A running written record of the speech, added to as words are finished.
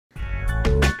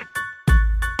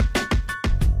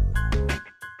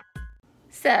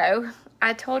So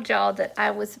I told y'all that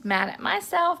I was mad at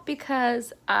myself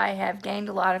because I have gained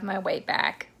a lot of my weight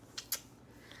back.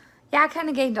 Yeah, I kind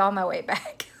of gained all my weight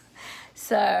back.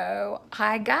 So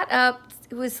I got up,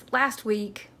 it was last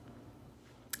week,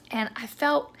 and I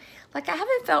felt like I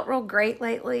haven't felt real great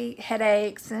lately,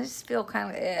 headaches, and I just feel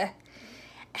kind of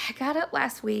I got up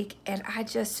last week and I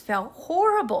just felt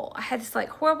horrible. I had this like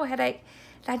horrible headache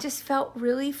and I just felt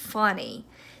really funny.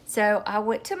 So I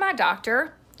went to my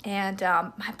doctor and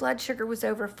my blood sugar was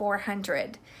over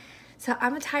 400. So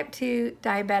I'm a type 2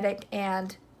 diabetic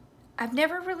and I've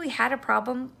never really had a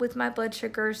problem with my blood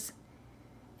sugars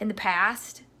in the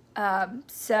past.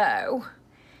 So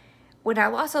when I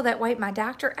lost all that weight, my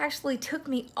doctor actually took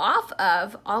me off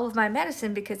of all of my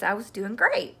medicine because I was doing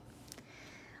great.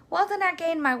 Well, then I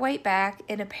gained my weight back,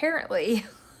 and apparently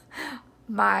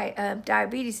my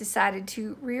diabetes decided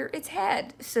to rear its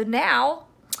head. So now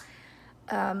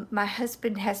my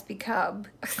husband has become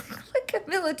like a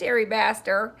military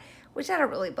master, which I don't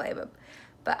really blame him.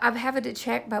 But I'm having to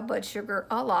check my blood sugar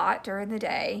a lot during the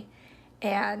day,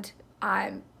 and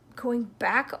I'm going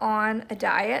back on a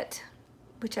diet,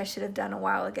 which I should have done a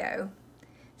while ago.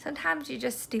 Sometimes you're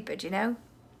just stupid, you know?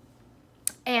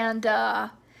 And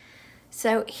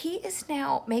so he is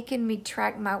now making me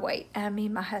track my weight. I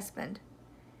mean, my husband.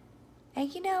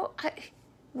 And you know,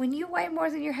 when you weigh more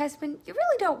than your husband, you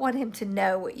really don't want him to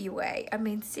know what you weigh. I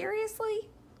mean, seriously?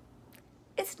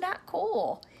 It's not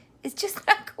cool. It's just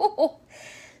not cool.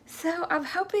 So I'm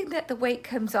hoping that the weight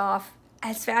comes off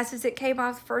as fast as it came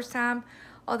off the first time,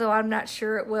 although I'm not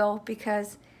sure it will,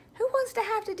 because who wants to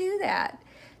have to do that?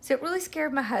 So it really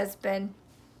scared my husband,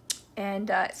 and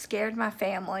it scared my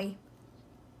family.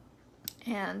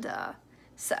 And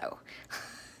so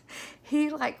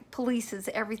he like polices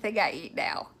everything I eat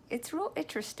now. It's real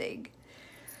interesting.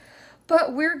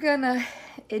 But we're gonna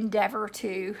endeavor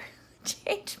to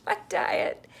change my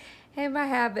diet and my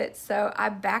habits. So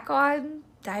I'm back on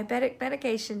diabetic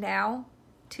medication now,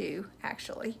 too,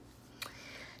 actually.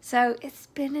 So it's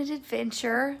been an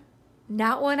adventure,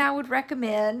 not one I would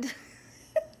recommend.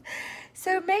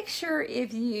 So make sure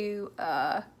if you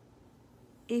have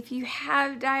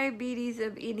diabetes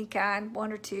of any kind,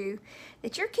 1 or 2,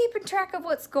 that you're keeping track of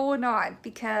what's going on,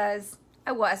 because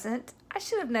I wasn't. I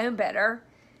should have known better.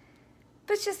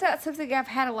 But it's just not something I've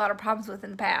had a lot of problems with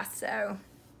in the past.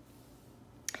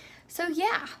 So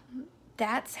yeah,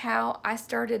 that's how I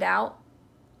started out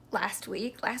last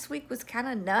week. Last week was kind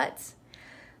of nuts,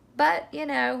 but you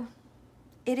know,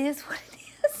 it is what it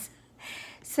is.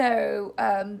 So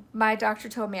my doctor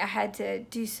told me I had to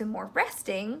do some more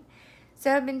resting.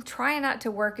 So I've been trying not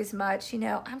to work as much. You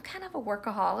know, I'm kind of a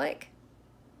workaholic.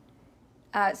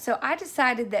 So I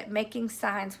decided that making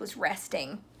signs was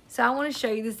resting. So I want to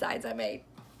show you the signs I made.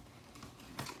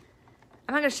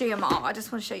 I'm not going to show you them all. I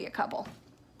just want to show you a couple.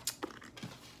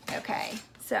 Okay,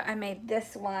 so I made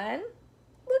this one.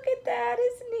 Look at that.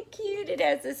 Isn't it cute? It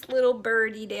has this little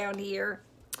birdie down here.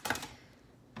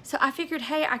 So I figured,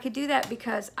 hey, I could do that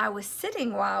because I was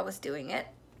sitting while I was doing it.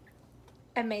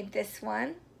 I made this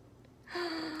one.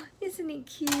 Isn't he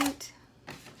cute?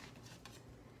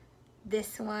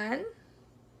 This one.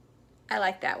 I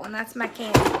like that one. That's my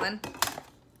candy one.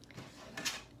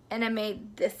 And I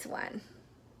made this one.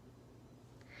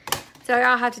 So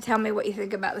y'all have to tell me what you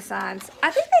think about the signs.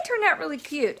 I think they turned out really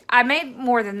cute. I made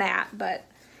more than that, but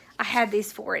I had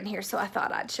these 4 in here, so I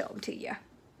thought I'd show them to you.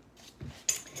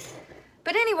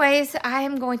 But anyways, I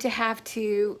am going to have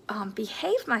to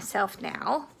behave myself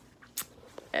now.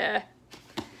 That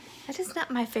is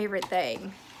not my favorite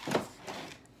thing.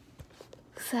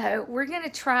 So we're going to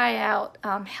try out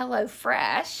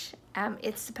HelloFresh.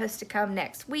 It's supposed to come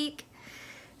next week.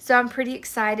 So I'm pretty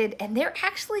excited, and they're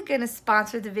actually going to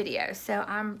sponsor the video. So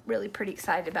I'm really pretty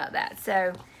excited about that.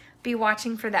 So be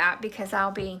watching for that, because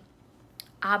I'll be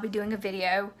doing a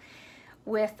video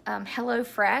with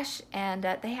HelloFresh, and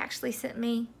they actually sent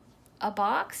me a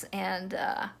box, and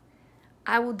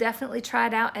I will definitely try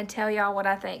it out and tell y'all what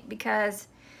I think, because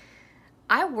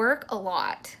I work a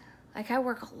lot. Like, I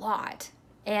work a lot,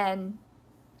 and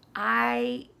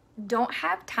I don't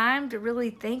have time to really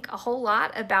think a whole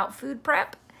lot about food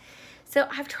prep. So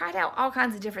I've tried out all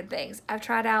kinds of different things. I've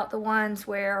tried out the ones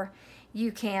where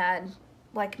you can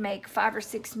like make 5 or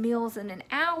 6 meals in an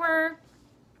hour.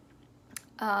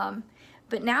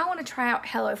 But now I want to try out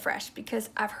HelloFresh because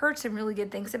I've heard some really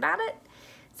good things about it.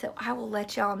 So I will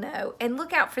let y'all know. And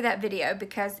look out for that video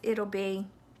because it'll be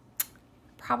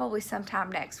probably sometime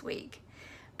next week.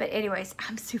 But anyways,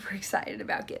 I'm super excited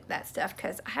about getting that stuff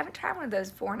because I haven't tried one of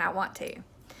those before and I want to.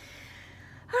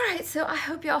 All right, so I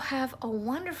hope y'all have a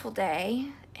wonderful day,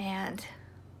 and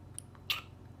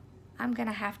I'm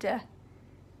gonna have to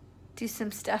do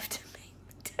some stuff to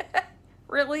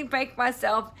really make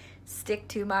myself stick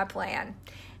to my plan.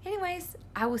 Anyways,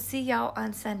 I will see y'all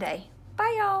on Sunday.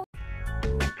 Bye, y'all.